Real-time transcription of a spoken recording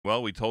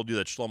Well, we told you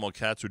that Shlomo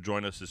Katz would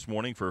join us this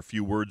morning for a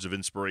few words of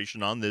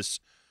inspiration on this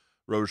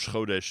Rosh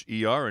Chodesh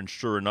Iyar, and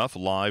sure enough,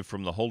 live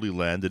from the Holy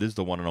Land, it is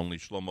the one and only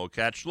Shlomo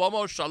Katz.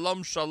 Shlomo,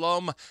 shalom,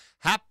 shalom.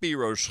 Happy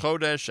Rosh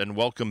Chodesh, and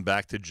welcome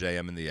back to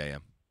JM in the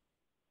AM.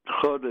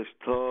 Chodesh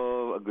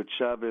Tov, a good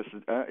Shabbos.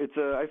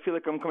 I feel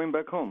like I'm coming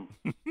back home.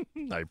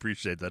 I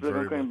appreciate that I'm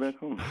very coming much. back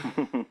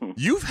home.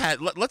 You've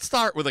had, let's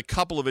start with a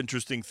couple of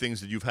interesting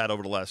things that you've had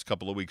over the last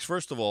couple of weeks.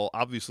 First of all,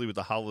 obviously with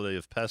the holiday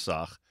of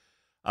Pesach,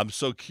 I'm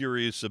so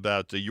curious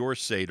about your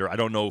Seder. I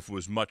don't know if it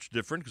was much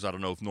different, because I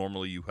don't know if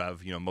normally you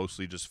have,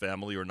 mostly just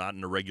family or not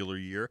in a regular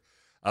year.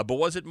 But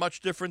was it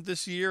much different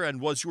this year? And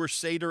was your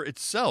Seder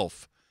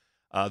itself,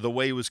 the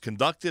way it was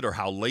conducted or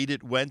how late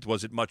it went,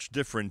 was it much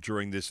different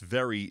during this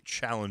very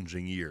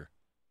challenging year?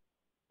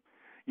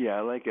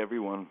 Yeah, like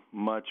everyone,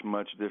 much,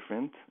 much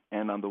different.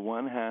 And on the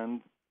one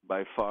hand,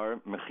 by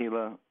far,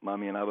 Mechila,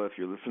 Mami and Abba, if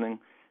you're listening,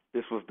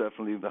 this was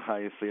definitely the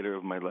highest Seder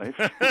of my life,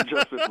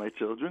 just with my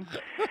children.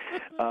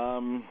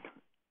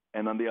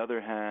 And on the other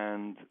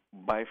hand,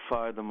 by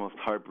far the most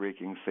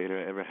heartbreaking Seder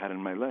I ever had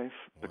in my life,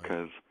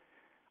 because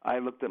I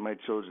looked at my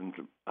children's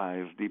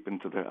eyes, deep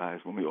into their eyes,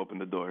 when we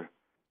opened the door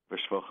for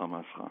Shvo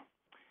Chamascha.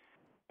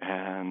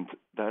 And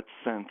that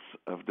sense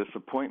of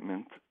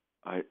disappointment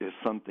is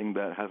something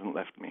that hasn't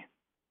left me.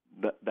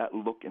 That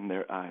look in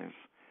their eyes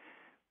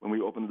when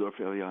we opened the door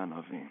for Eliyahu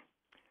Navi.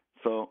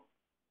 So,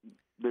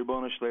 the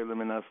Ribono Shel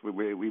Olam and us,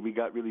 we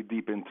got really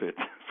deep into it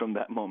from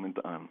that moment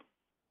on.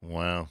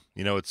 Wow.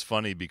 It's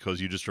funny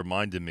because you just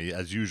reminded me,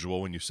 as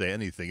usual, when you say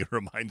anything, it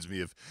reminds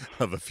me of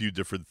a few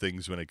different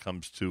things when it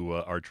comes to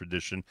our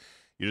tradition.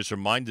 You just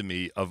reminded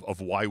me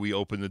of why we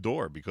open the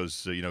door,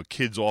 because,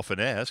 kids often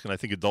ask, and I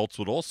think adults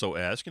would also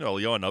ask,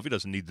 Eliyahu Navi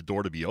doesn't need the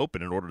door to be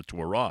open in order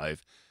to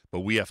arrive,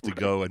 but we have to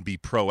go and be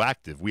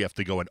proactive. We have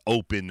to go and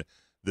open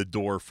the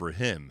door for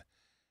him.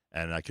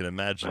 And I can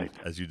imagine,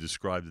 as you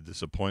described the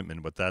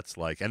disappointment, what that's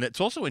like. And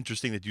it's also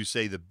interesting that you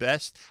say the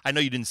best. I know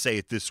you didn't say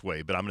it this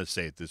way, but I'm going to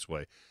say it this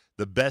way: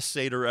 the best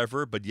Seder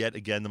ever, but yet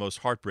again the most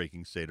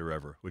heartbreaking Seder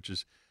ever, which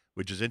is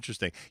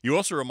interesting. You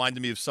also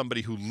reminded me of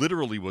somebody who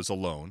literally was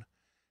alone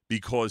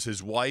because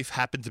his wife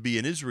happened to be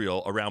in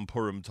Israel around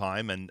Purim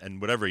time,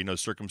 and whatever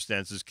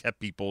circumstances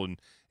kept people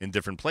in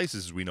different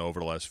places, as we know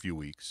over the last few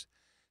weeks.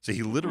 So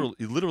he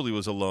literally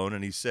was alone,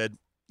 and he said,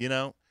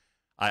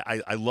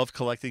 I love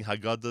collecting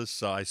Haggadahs,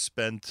 so I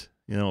spent,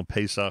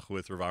 Pesach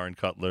with Rav Aaron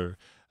Cutler,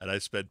 and I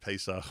spent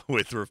Pesach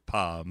with Rav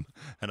Pam,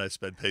 and I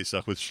spent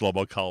Pesach with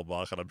Shlomo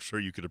Kalbach, and I'm sure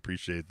you could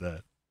appreciate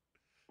that.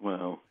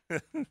 Well.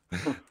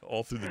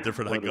 All through the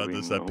different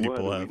Haggadahs that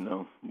people have.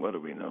 What do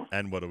we know?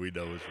 And what do we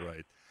know is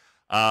right.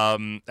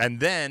 And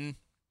then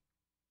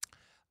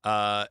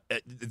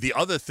the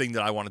other thing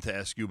that I wanted to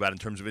ask you about in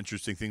terms of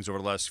interesting things over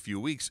the last few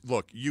weeks,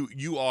 look,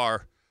 you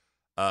are...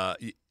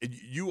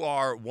 you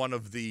are one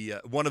of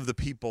the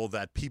people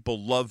that people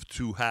love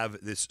to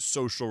have this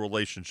social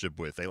relationship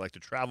with. They like to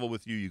travel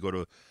with you. You go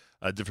to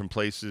different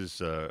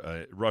places,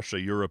 Russia,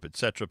 Europe,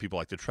 etc. People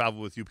like to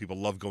travel with you. People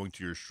love going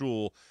to your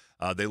shul.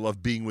 They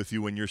love being with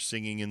you when you're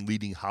singing and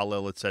leading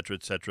Hallel, etc.,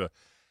 etc.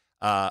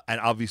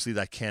 And obviously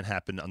that can't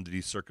happen under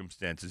these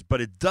circumstances.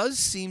 But it does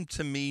seem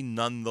to me,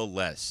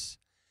 nonetheless,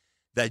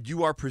 that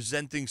you are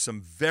presenting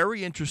some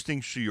very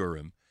interesting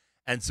shiurim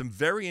and some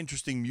very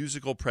interesting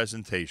musical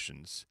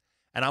presentations.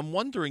 And I'm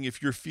wondering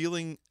if you're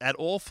feeling at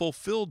all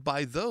fulfilled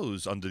by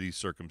those under these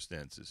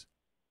circumstances.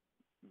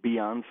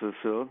 Beyond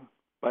fulfilled.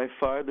 By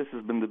far, this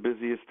has been the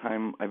busiest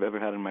time I've ever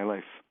had in my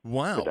life.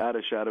 Wow. Without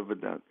a shadow of a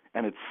doubt.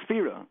 And it's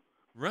Sphira.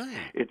 Right.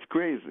 It's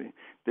crazy.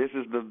 This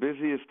is the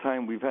busiest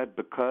time we've had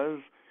because,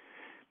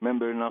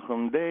 remember,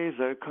 Nachum days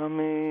are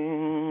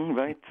coming,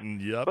 right?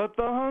 Yep. But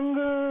the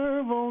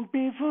hunger won't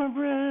be for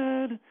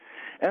bread.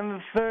 And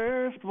the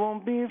thirst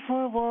won't be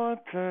for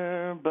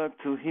water, but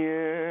to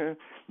hear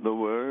the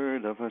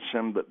word of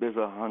Hashem. But there's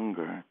a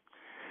hunger.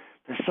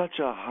 There's such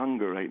a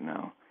hunger right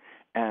now.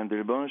 And the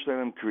Ribono Shel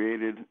Olam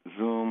created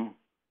Zoom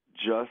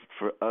just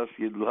for us,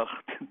 Yidlach,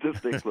 to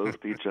stay close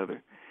to each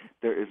other.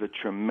 There is a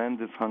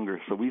tremendous hunger.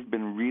 So we've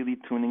been really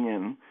tuning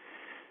in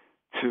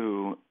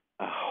to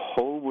a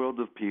whole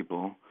world of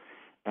people.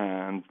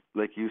 And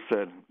like you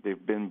said,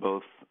 they've been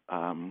both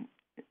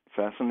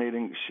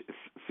fascinating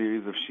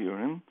series of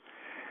shiurim,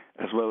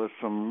 as well as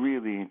some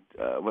really,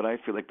 what I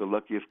feel like the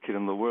luckiest kid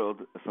in the world,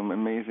 some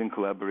amazing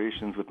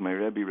collaborations with my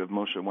Rebbe, Reb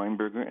Moshe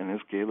Weinberger, and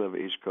his Kehillah of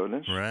Eish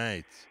Kodesh.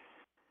 Right.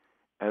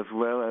 As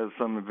well as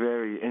some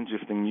very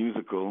interesting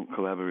musical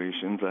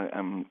collaborations.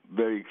 I'm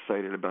very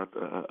excited about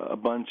a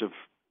bunch of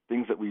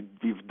things that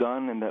we've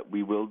done and that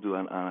we will do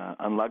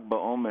on Lag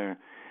BaOmer.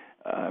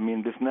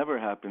 This never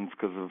happens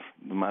because of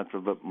the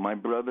matzah, but my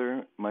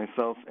brother,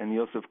 myself, and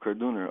Yosef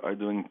Karduner are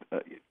doing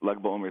Lag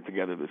BaOmer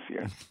together this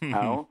year.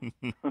 How?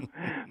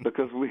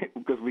 because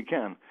we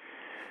can.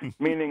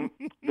 Meaning,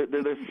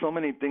 there's so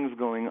many things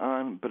going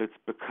on, but it's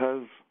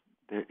because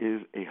there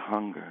is a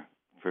hunger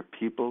for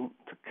people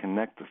to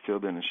connect to feel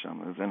their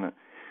neshamas. And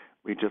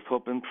we just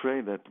hope and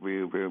pray that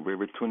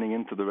we're tuning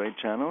into the right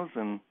channels,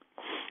 and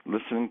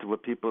listening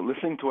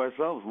to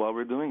ourselves while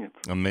we're doing it.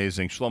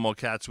 Amazing. Shlomo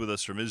Katz with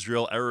us from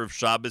Israel. Erev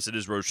Shabbos. It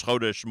is Rosh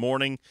Chodesh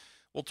morning.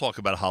 We'll talk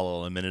about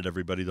Hallel in a minute,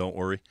 everybody. Don't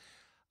worry.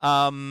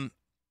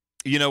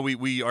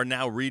 We are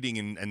now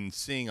reading and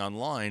seeing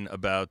online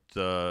about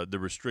the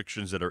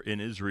restrictions that are in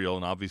Israel,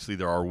 and obviously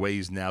there are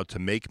ways now to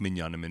make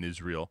minyanim in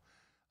Israel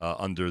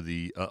under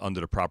the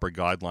proper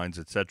guidelines,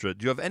 etc.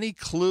 Do you have any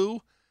clue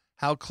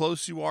how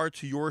close you are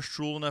to your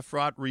shul in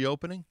Efrat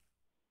reopening?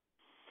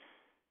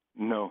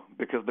 No,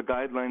 because the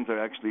guidelines are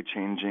actually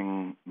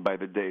changing by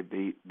the day.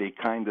 They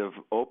kind of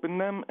open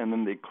them and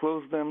then they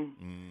close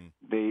them.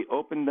 They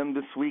opened them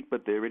this week,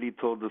 but they already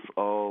told us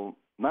all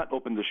not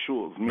open the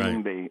shuls,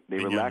 meaning they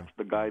relaxed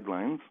the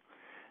guidelines,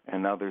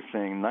 and now they're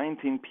saying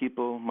 19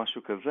 people,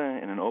 mashu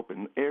kazeh, in an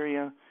open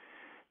area,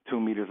 2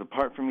 meters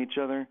apart from each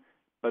other.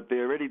 But they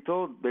already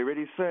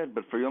said,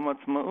 but for Yom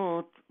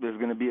Ha'atzmaut, there's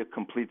going to be a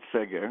complete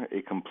seger,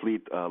 a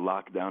complete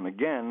lockdown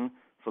again.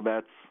 So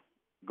that's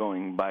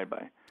going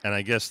bye-bye. And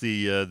I guess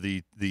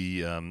the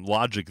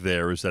logic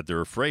there is that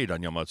they're afraid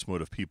on Yom Ha'atzmaut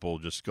of people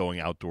just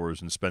going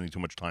outdoors and spending too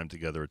much time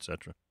together,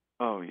 etc.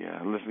 Oh, yeah.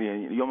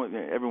 Listen,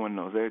 everyone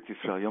knows, Eretz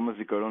Yisrael, Yom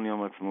HaZikaron, Yom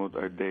Ha'atzmaut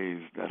are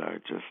days that are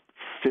just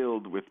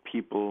filled with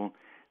people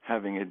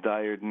having a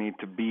dire need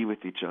to be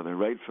with each other,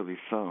 rightfully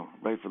so.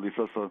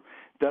 So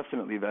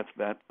definitely that's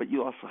that. But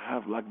you also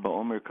have Lag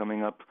BaOmer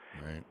coming up.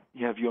 Right.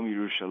 You have Yom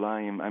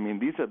Yerushalayim. I mean,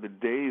 these are the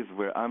days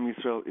where Am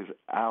Yisrael is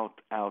out,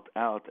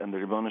 and the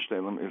Ribono Shel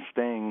Olam is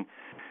saying,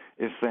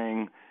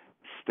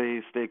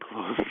 stay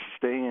close,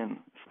 stay in.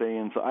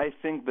 So I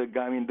think the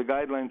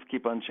guidelines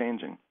keep on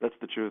changing. That's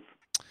the truth.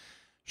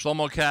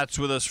 Shlomo Katz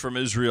with us from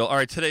Israel. All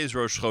right, today's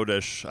Rosh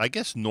Chodesh. I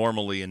guess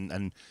normally,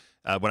 and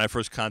when I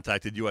first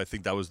contacted you, I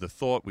think that was the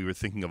thought. We were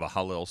thinking of a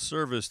Hallel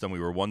service, then we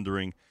were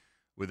wondering,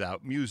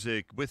 without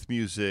music, with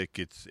music,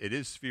 it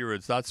is Sfira,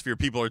 it's not Sfira.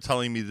 People are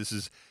telling me this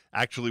is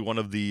actually one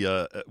of the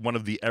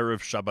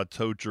Erev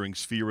Shabbatot during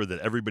Sfira that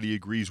everybody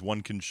agrees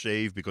one can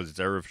shave because it's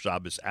Erev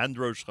Shabbos and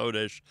Rosh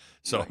Chodesh.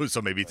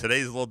 So maybe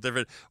today's a little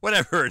different.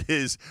 Whatever it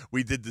is,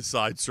 we did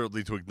decide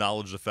certainly to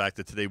acknowledge the fact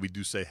that today we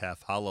do say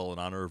half Hallel in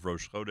honor of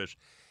Rosh Chodesh.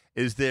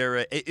 Is there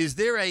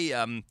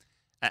a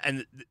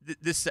and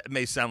this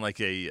may sound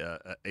like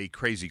a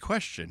crazy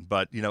question,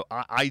 but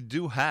I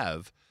do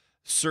have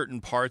certain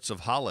parts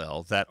of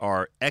Hallel that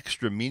are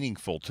extra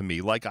meaningful to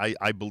me. Like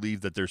I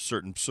believe that there's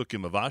certain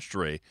psukim of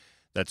Ashrei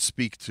that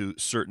speak to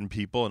certain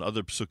people, and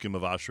other psukim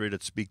of Ashrei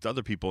that speak to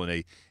other people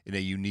in a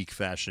unique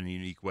fashion, a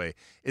unique way.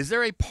 Is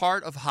there a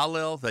part of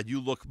Hallel that you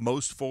look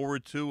most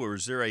forward to, or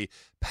is there a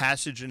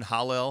passage in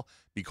Hallel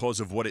because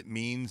of what it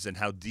means and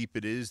how deep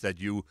it is that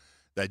you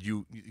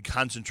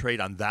concentrate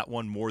on that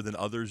one more than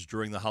others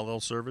during the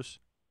Hallel service?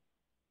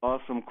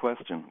 Awesome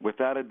question.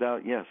 Without a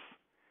doubt, yes.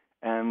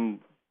 And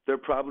they're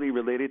probably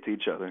related to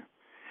each other.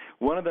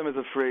 One of them is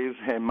a phrase,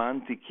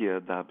 He'emanti ki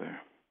adaber.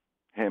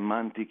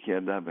 He'emanti ki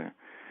adaber.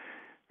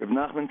 Reb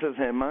Nachman says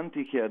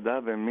He'emanti ki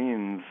adaber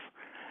means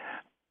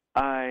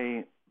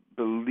I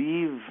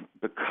believe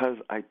because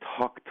I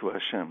talk to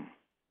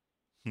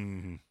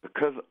Hashem.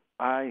 Because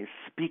I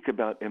speak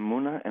about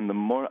Emunah, and the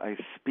more I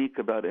speak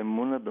about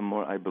Emunah, the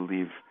more I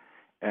believe.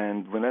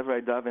 And whenever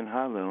I daven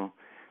Hallel,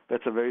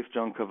 that's a very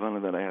strong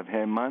kavanah that I have.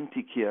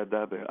 He'emanti ki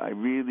adaber. I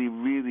really,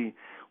 really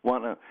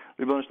want to,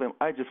 Ribono Shel Olam,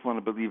 I just want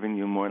to believe in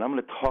you more, and I'm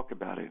going to talk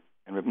about it.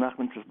 And Reb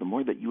Nachman says the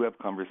more that you have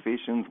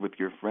conversations with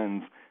your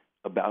friends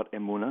about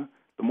Emunah,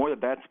 the more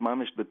that's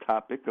mamish the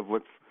topic of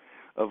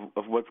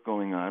what's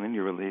going on in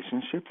your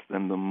relationships,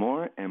 then the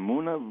more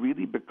Emunah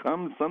really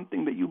becomes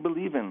something that you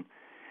believe in.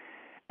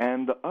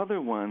 And the other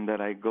one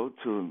that I go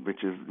to,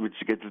 which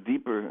gets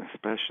deeper,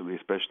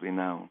 especially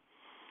now,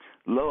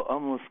 Lo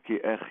amos ki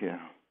echya.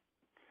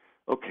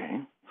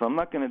 Okay, so I'm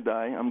not going to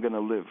die, I'm going to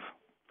live.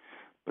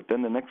 But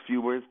then the next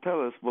few words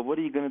tell us, well, what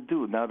are you going to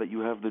do now that you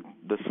have the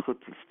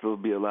zchut to still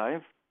be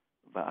alive?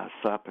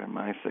 Va'asaper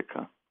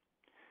ma'aseka.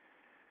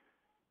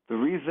 The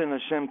reason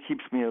Hashem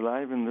keeps me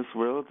alive in this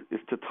world is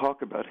to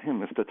talk about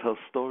Him, is to tell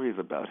stories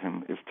about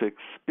Him, is to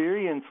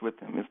experience with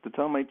Him, is to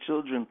tell my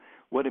children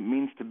what it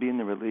means to be in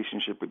a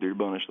relationship with the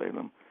Ribono Shel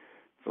Olam.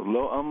 So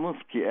lo amos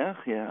ki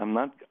echya, I'm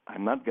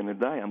not going to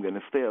die, I'm going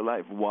to stay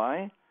alive.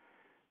 Why?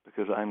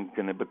 Because I'm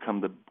going to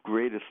become the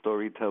greatest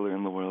storyteller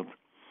in the world.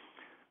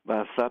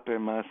 Va'asaper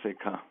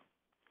ma'aseka.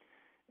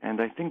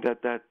 And I think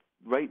that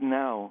right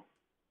now,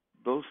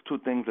 those two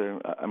things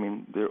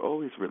they're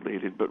always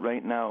related, but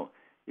right now,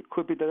 it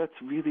could be that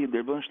that's really, the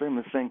Ribono Shel Olam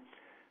is saying,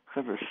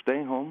 Chaver,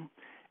 stay home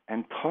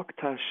and talk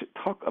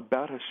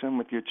about Hashem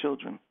with your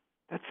children.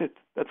 That's it.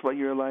 That's why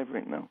you're alive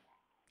right now.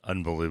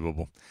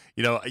 Unbelievable.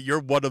 You're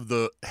one of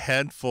the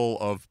handful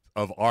of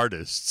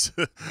artists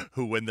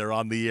who, when they're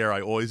on the air,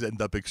 I always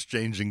end up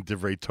exchanging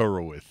Divrei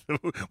Torah with,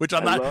 which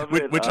I'm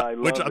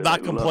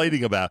not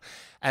complaining about.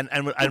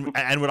 And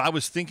what I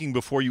was thinking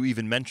before you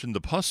even mentioned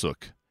the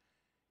pasuk,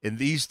 in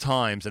these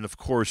times, and of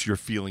course you're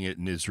feeling it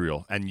in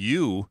Israel, and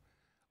you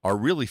are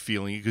really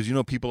feeling it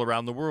because people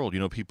around the world,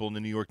 people in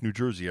the New York, New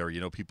Jersey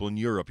area, people in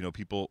Europe,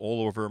 people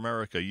all over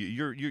America.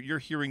 You're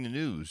hearing the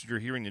news. You're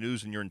hearing the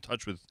news, and you're in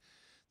touch with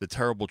the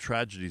terrible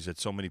tragedies that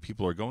so many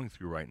people are going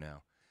through right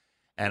now.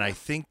 And I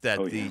think that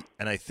the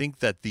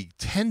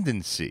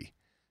tendency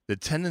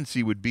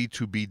would be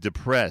to be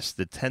depressed.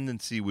 The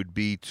tendency would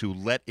be to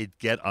let it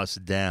get us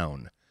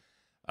down.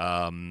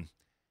 And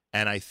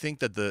I think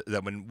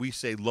that when we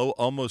say lo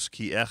almost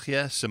ki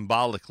echya,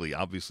 symbolically,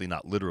 obviously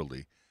not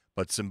literally,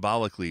 but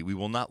symbolically, we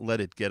will not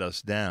let it get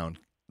us down.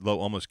 Lo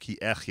almost ki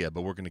echya,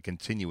 but we're going to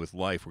continue with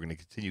life. We're going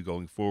to continue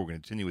going forward. We're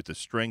going to continue with the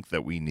strength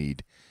that we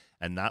need,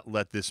 and not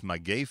let this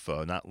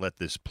magefa, not let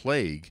this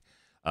plague,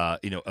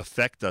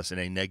 affect us in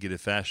a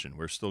negative fashion.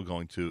 We're still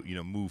going to,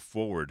 move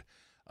forward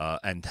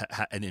and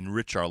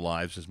enrich our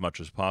lives as much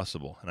as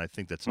possible. And I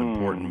think that's an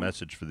important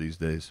message for these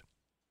days.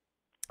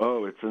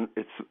 Oh,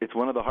 it's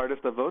one of the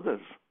hardest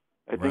avodas.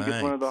 I think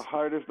it's one of the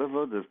hardest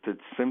avodas to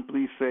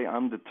simply say,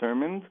 I'm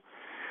determined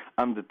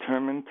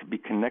to be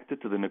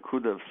connected to the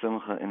Nakuda of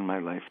Simcha in my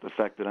life. The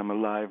fact that I'm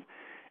alive,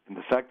 and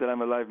the fact that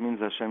I'm alive means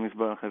Hashem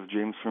Yisbarach has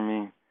dreams for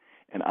me,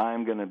 and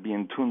I'm going to be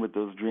in tune with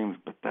those dreams,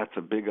 but that's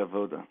a big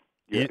avoda.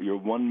 You're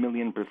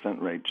 1,000,000%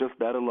 right. Just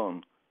that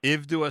alone.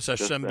 Ivdu as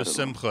Hashem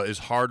b'simcha is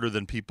harder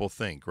than people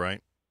think,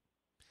 right?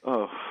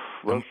 Oh,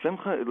 well,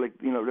 Simcha,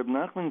 Reb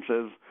Nachman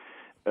says,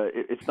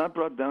 it's not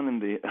brought down in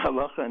the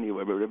halacha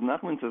anywhere, but Reb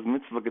Nachman says,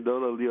 mitzvah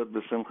gedola liot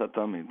b'simcha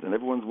tamid. And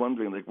everyone's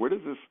wondering, where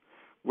does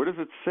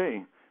it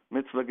say?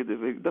 Mitzvah,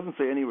 it doesn't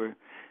say anywhere.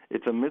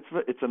 It's a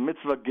mitzvah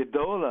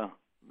gedola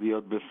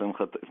liot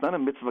b'simcha. It's not a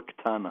mitzvah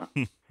ketana.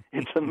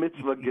 It's a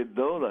mitzvah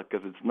gedola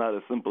because it's not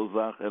a simple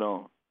zach at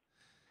all.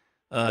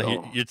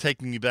 You're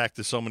taking me back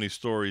to so many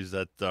stories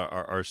that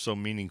are so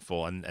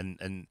meaningful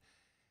and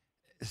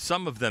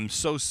some of them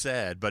so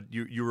sad, but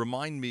you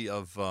remind me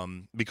of,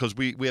 because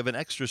we have an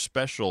extra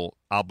special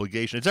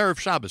obligation. It's Erev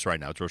Shabbos right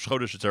now. It's Rosh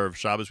Chodesh, it's Erev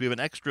Shabbos. We have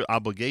an extra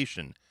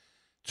obligation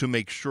to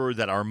make sure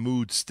that our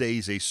mood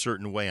stays a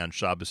certain way on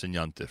Shabbos and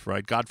Yontif,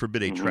 right? God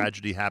forbid a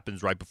tragedy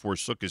happens right before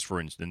Sukkot,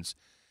 for instance.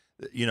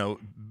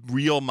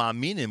 Real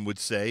Ma'aminim would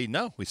say,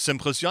 no, we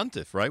Simchas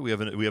Yontif, right? We have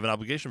an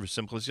obligation for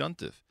Simchas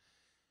Yontif.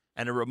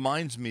 And it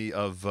reminds me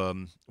of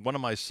one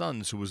of my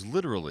sons who was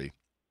literally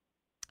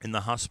in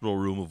the hospital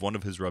room of one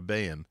of his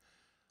Rabbeim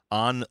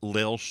on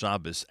Leil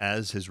Shabbos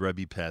as his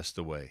Rebbe passed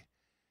away.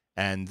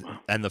 And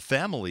the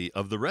family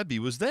of the Rebbe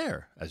was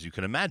there. As you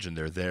can imagine,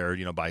 they're there,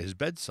 by his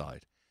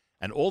bedside.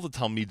 And all the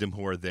Talmidim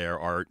who are there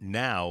are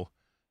now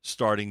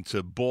starting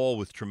to bawl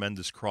with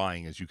tremendous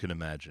crying, as you can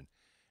imagine.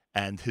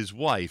 And his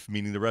wife,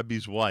 meaning the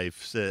Rebbe's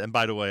wife, said, and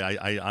by the way,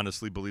 I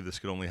honestly believe this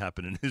could only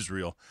happen in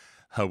Israel,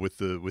 with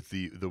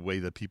the way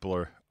that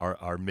people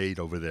are made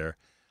over there.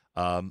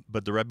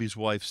 But the Rebbe's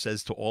wife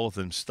says to all of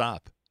them,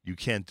 stop. You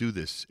can't do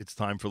this. It's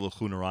time for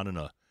L'chuna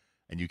Ranana.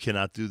 And you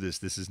cannot do this.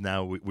 This is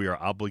now, we are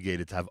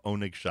obligated to have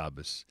Oneg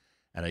Shabbos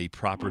and a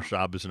proper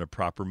Shabbos and a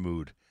proper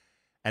mood.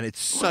 And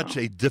it's such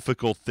a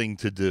difficult thing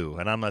to do.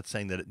 And I'm not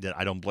saying that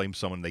I don't blame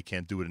someone they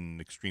can't do it in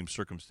an extreme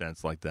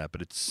circumstance like that,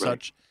 but it's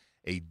such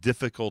a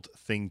difficult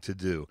thing to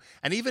do.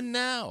 And even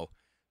now,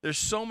 there's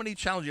so many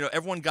challenges.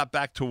 Everyone got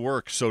back to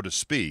work, so to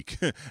speak,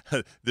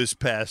 this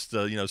past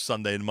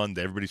Sunday and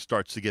Monday. Everybody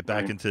starts to get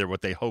back into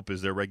what they hope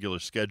is their regular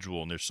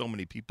schedule. And there's so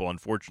many people,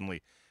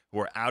 unfortunately, who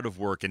are out of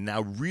work and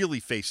now really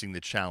facing the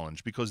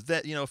challenge because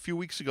that, a few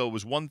weeks ago it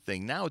was one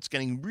thing. Now it's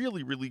getting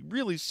really, really,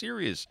 really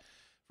serious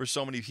for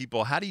so many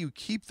people. How do you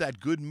keep that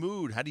good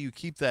mood? How do you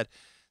keep that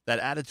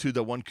attitude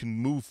that one can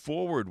move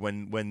forward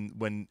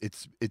when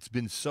it's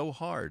been so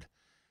hard?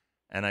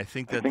 And I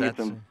think that's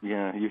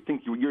you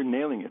think you're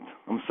nailing it.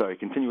 I'm sorry.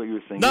 Continue what you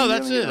were saying. No,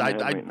 that's it.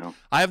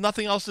 I have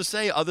nothing else to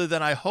say other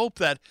than I hope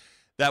that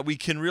we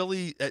can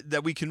really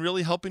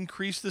help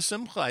increase the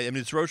simcha. I mean,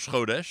 it's Rosh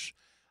Chodesh.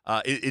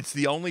 It's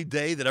the only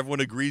day that everyone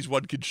agrees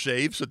one can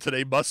shave, so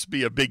today must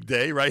be a big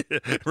day, right?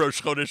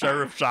 Rosh Chodesh,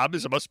 Erev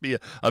Shabbos, it must be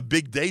a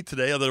big day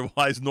today.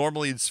 Otherwise,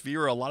 normally in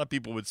Sphira, a lot of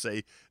people would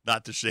say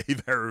not to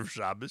shave Erev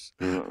Shabbos.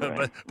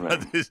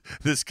 But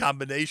this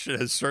combination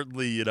has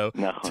certainly,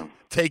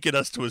 taken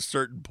us to a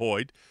certain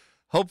point.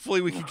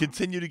 Hopefully, we can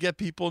continue to get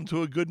people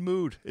into a good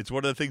mood. It's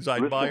one of the things I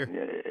admire.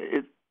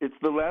 It's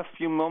the last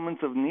few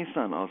moments of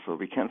Nisan also.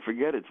 We can't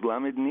forget it's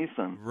Lamed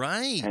Nisan.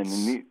 Right. And,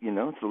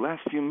 it's the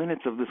last few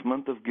minutes of this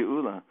month of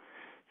Geula.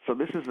 So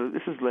this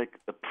is like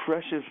a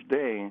precious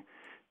day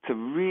to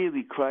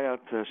really cry out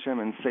to Hashem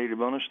and say,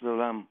 Ribono Shel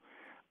Olam,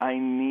 I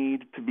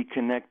need to be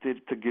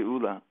connected to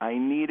Geula. I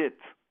need it.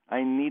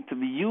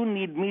 You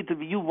need me to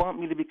be, you want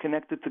me to be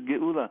connected to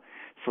Geula.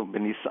 So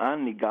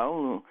B'Nisan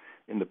Nigalu,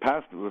 in the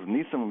past it was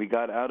Nisan when we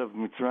got out of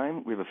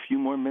Mitzrayim. We have a few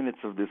more minutes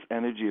of this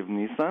energy of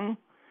Nisan,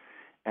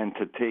 and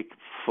to take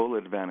full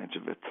advantage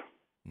of it.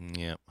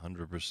 Yeah,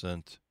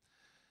 100%.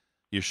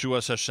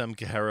 Yeshuas Hashem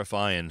keharif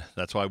ayin.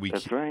 That's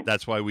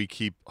why we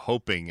keep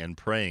hoping and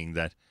praying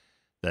that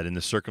in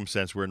the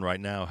circumstance we're in right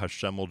now,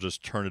 Hashem will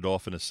just turn it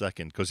off in a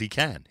second, because He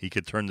can. He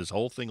could turn this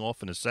whole thing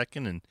off in a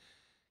second and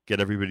get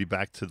everybody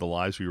back to the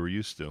lives we were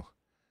used to.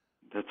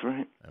 That's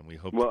right. And we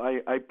hope. Well,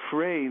 I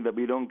pray that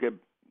we don't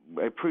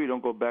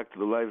go back to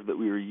the lives that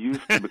we were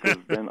used to, because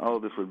then all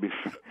this would be.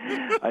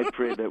 I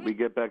pray that we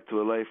get back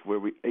to a life where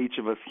each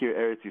of us hear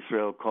Eretz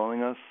Yisrael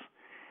calling us,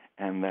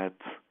 and that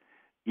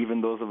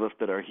even those of us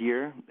that are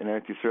here in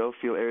Eretz Yisrael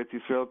feel Eretz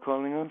Yisrael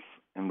calling us,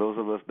 and those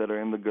of us that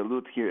are in the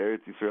Galut hear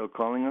Eretz Yisrael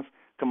calling us.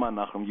 Come on,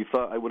 Nachum, you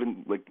thought I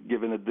wouldn't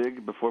give in a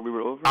dig before we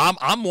were over?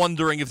 I'm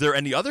wondering if there are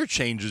any other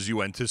changes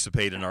you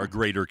anticipate in our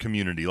greater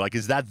community. Like,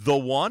 is that the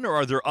one, or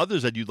are there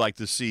others that you'd like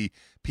to see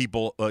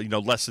people,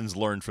 lessons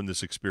learned from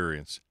this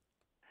experience?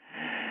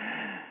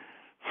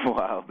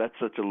 Wow, that's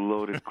such a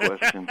loaded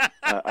question.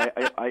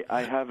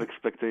 I have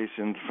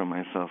expectations for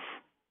myself.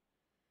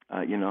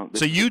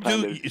 So you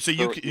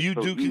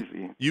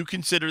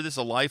consider this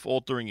a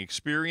life-altering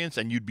experience,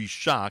 and you'd be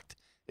shocked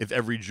if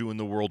every Jew in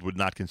the world would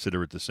not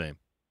consider it the same.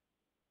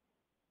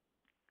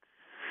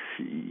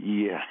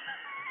 Yeah,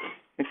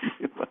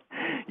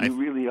 you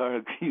really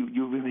are.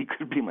 You really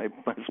could be my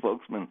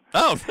spokesman.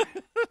 Oh,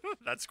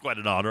 that's quite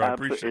an honor. I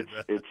appreciate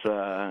that. It's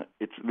the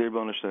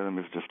Rebbeinu Shalom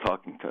is just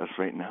talking to us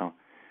right now,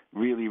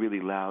 really, really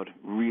loud,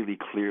 really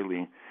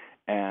clearly.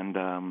 And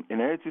in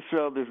Eretz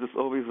Yisrael, there's this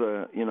always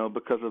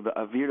because of the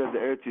Avira, the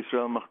Eretz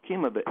Yisrael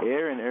Machkima, the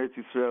air in Eretz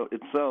Yisrael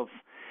itself,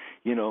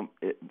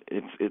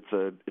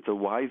 it's a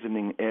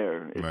wisening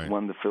air. It's right.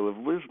 one full of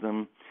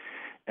wisdom.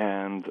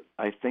 And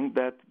I think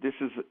that this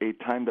is a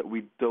time that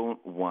we don't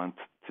want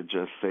to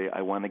just say,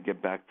 I want to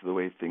get back to the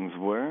way things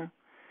were,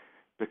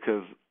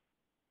 because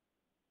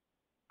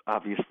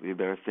obviously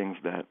there are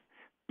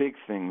big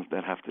things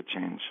that have to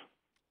change.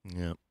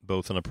 Yeah,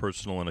 both on a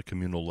personal and a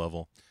communal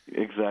level.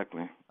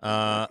 Exactly.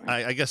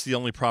 I guess the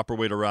only proper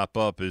way to wrap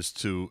up is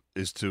to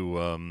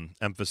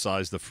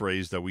emphasize the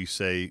phrase that we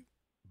say,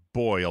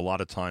 boy, a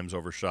lot of times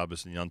over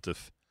Shabbos and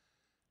Yontif,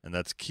 and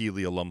that's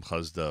Kili Alam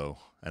Chazdo.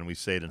 And we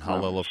say it in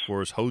Hallel, of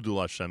course, Hodul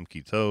Hashem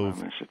Ki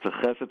Tov. It's a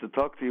chesed to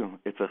talk to you.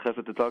 It's a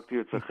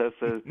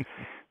chesed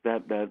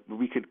that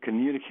we could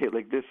communicate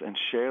like this and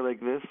share like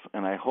this.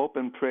 And I hope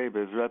and pray,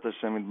 Bezrat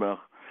Hashem Yitbarach,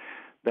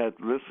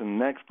 that, listen,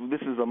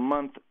 this is a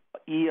month.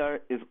 ER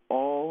is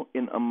all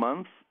in a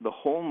month. The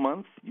whole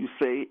month, you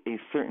say a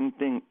certain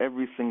thing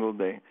every single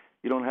day.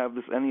 You don't have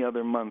this any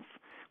other month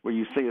where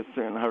you say a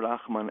certain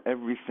Harachman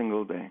every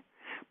single day.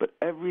 But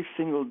every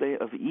single day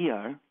of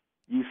ER,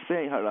 you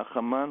say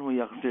Harachaman hu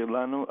yachzir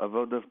lanu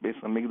avodas beis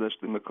hamikdash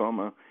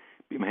limekoma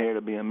bimheira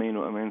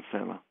biyamenu amen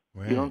selah.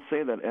 You don't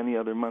say that any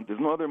other month.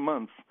 There's no other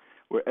month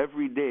where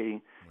every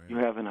day you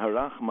have an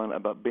Harachman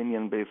about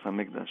binyan beis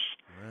hamikdash.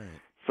 Right.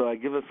 So I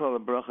give us all a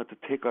bracha to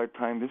take our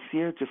time this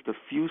year, just a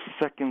few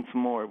seconds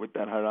more with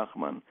that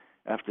Harachman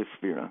after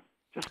Sfira.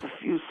 Just a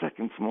few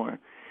seconds more.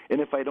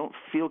 And if I don't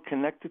feel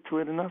connected to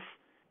it enough,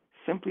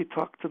 simply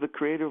talk to the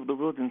Creator of the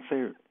world and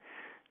say,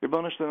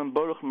 Rebbeinu Shalom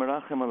Baruch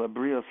Merachem Al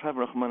Abrios, have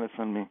Rachmanis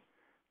on me.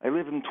 I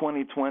live in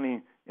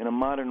 2020 in a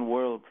modern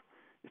world.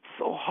 It's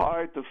so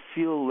hard to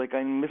feel like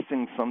I'm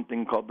missing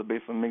something called the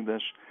Beis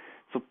HaMikdash.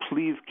 So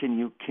please, can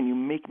you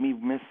make me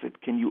miss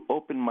it? Can you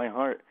open my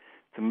heart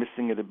to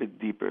missing it a bit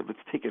deeper?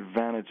 Let's take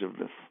advantage of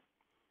this.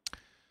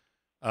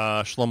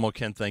 Shlomo,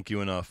 can't thank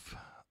you enough.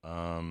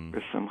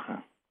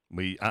 B'simcha.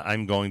 I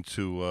am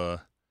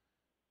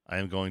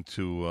going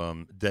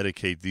to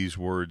dedicate these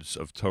words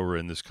of Torah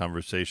in this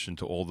conversation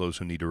to all those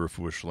who need a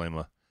refuah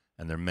shlema,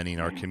 and there are many in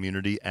our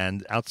community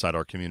and outside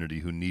our community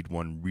who need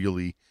one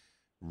really,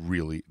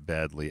 really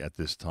badly at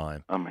this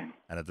time. Amen.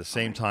 And at the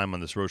same time, on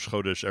this Rosh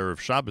Chodesh, Erev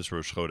Shabbos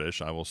Rosh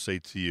Chodesh, I will say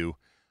to you,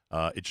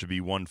 it should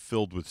be one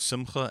filled with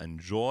simcha and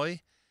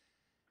joy,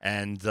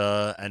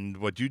 and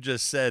what you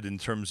just said in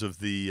terms of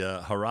the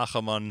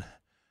Harachaman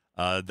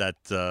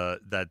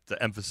that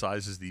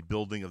emphasizes the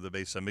building of the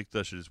Beis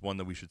HaMikdash is one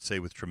that we should say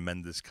with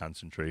tremendous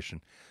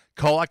concentration.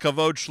 Kol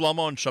HaKavod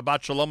Shlomo, and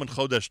Shabbat Shalom and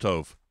Chodesh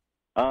Tov.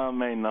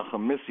 Amen,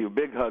 Nachum. Miss you.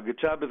 Big hug.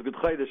 Good Shabbos, good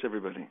Chodesh,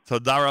 everybody.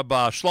 Toda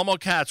Rabah. Shlomo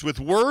Katz with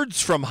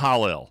words from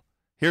Hallel.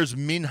 Here's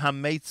Min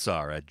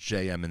HaMeitzar at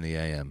JM in the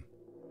AM.